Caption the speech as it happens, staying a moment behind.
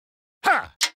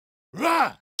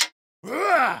Ah!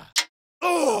 Ah!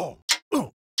 Oh!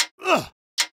 Oh!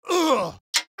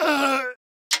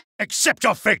 Accept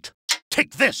your fate!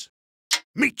 Take this!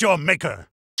 Meet your maker!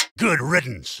 Good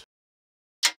riddance!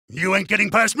 You ain't getting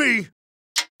past me!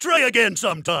 Try again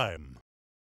sometime!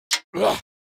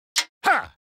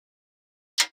 Ha!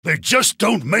 They just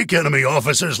don't make enemy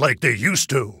officers like they used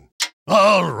to.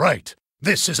 All right,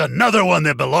 this is another one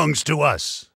that belongs to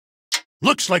us.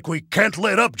 Looks like we can't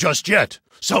let up just yet,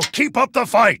 so keep up the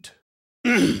fight.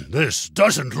 This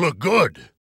doesn't look good.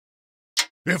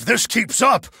 If this keeps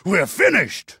up, we're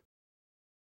finished.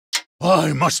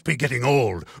 I must be getting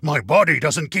old. My body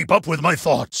doesn't keep up with my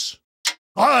thoughts.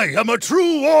 I am a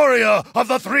true warrior of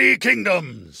the Three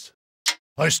Kingdoms.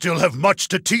 I still have much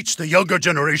to teach the younger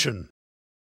generation.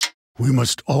 We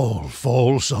must all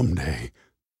fall someday.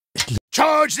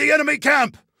 Charge the enemy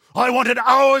camp! I want it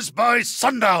ours by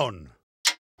sundown!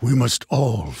 We must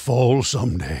all fall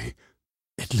someday.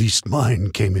 At least mine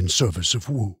came in service of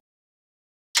Wu.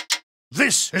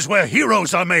 This is where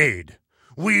heroes are made.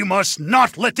 We must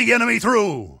not let the enemy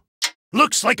through.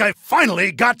 Looks like I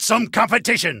finally got some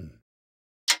competition.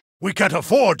 We can't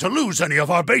afford to lose any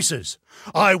of our bases.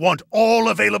 I want all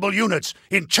available units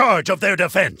in charge of their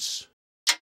defense.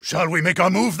 Shall we make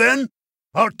our move then?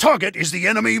 Our target is the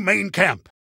enemy main camp.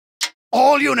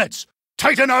 All units,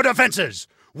 tighten our defenses.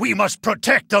 We must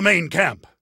protect the main camp.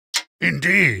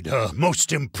 Indeed, a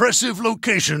most impressive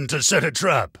location to set a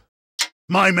trap.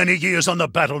 My many years on the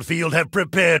battlefield have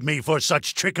prepared me for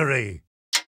such trickery.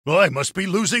 I must be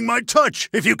losing my touch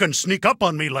if you can sneak up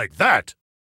on me like that.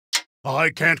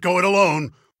 I can't go it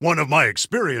alone. One of my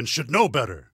experience should know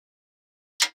better.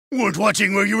 Weren't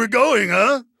watching where you were going,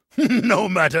 huh? No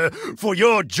matter, for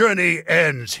your journey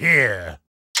ends here.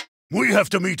 We have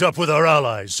to meet up with our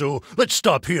allies, so let's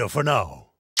stop here for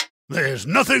now. There's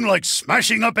nothing like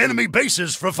smashing up enemy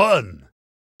bases for fun.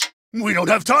 We don't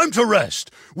have time to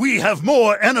rest. We have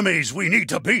more enemies we need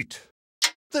to beat.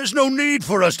 There's no need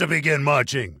for us to begin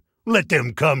marching. Let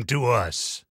them come to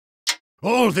us.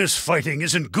 All this fighting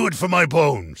isn't good for my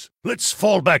bones. Let's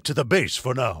fall back to the base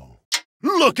for now.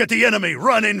 Look at the enemy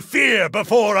run in fear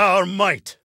before our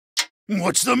might.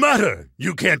 What's the matter?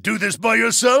 You can't do this by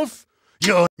yourself?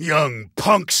 You young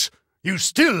punks, you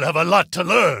still have a lot to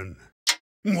learn.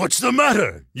 What's the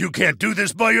matter? You can't do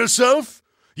this by yourself?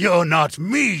 You're not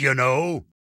me, you know.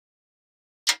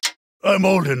 I'm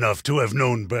old enough to have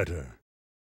known better.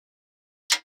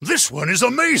 This one is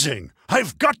amazing.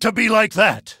 I've got to be like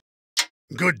that.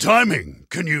 Good timing.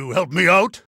 Can you help me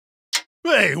out?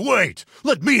 Hey, wait.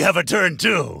 Let me have a turn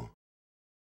too.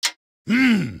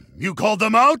 You called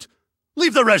them out?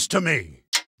 Leave the rest to me.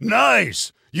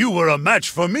 Nice. You were a match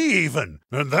for me even,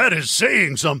 and that is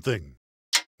saying something.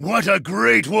 What a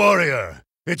great warrior.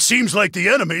 It seems like the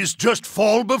enemies just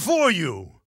fall before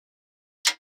you.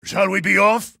 Shall we be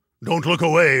off? Don't look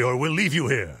away or we'll leave you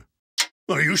here.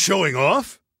 Are you showing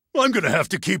off? I'm gonna have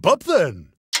to keep up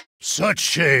then. Such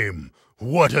shame.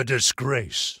 What a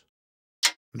disgrace.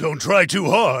 Don't try too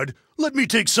hard. Let me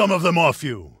take some of them off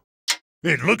you.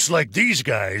 It looks like these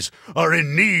guys are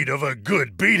in need of a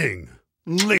good beating.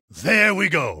 There we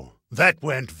go. That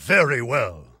went very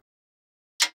well.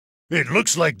 It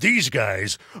looks like these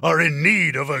guys are in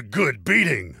need of a good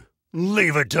beating.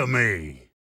 Leave it to me.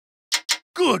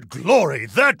 Good glory,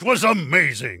 that was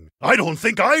amazing. I don't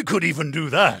think I could even do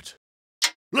that.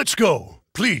 Let's go.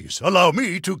 Please allow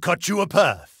me to cut you a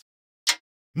path.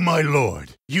 My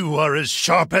lord, you are as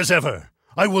sharp as ever.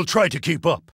 I will try to keep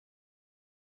up.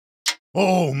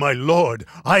 Oh, my lord,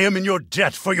 I am in your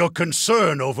debt for your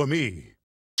concern over me.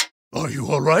 Are you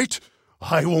all right?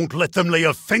 I won't let them lay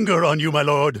a finger on you, my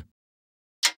lord.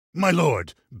 My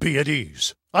lord, be at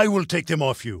ease. I will take them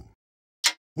off you.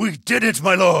 We did it,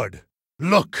 my lord.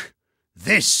 Look,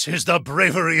 this is the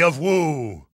bravery of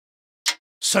Wu.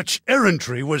 Such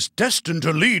errantry was destined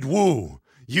to lead Wu.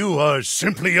 You are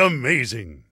simply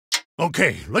amazing.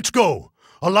 Okay, let's go.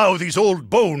 Allow these old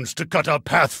bones to cut a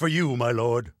path for you, my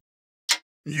lord.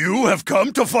 You have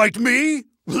come to fight me?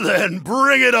 Then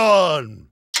bring it on!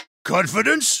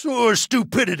 Confidence or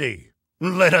stupidity?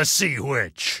 Let us see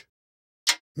which.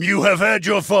 You have had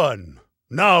your fun.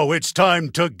 Now it's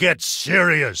time to get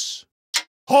serious.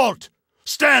 Halt!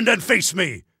 Stand and face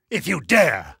me, if you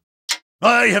dare.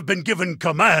 I have been given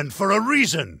command for a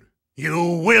reason. You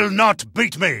will not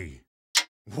beat me.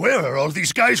 Where are all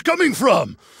these guys coming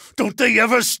from? Don't they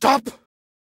ever stop?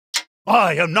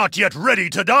 I am not yet ready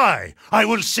to die. I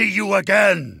will see you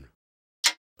again.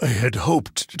 I had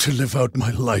hoped to live out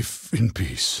my life in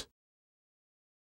peace.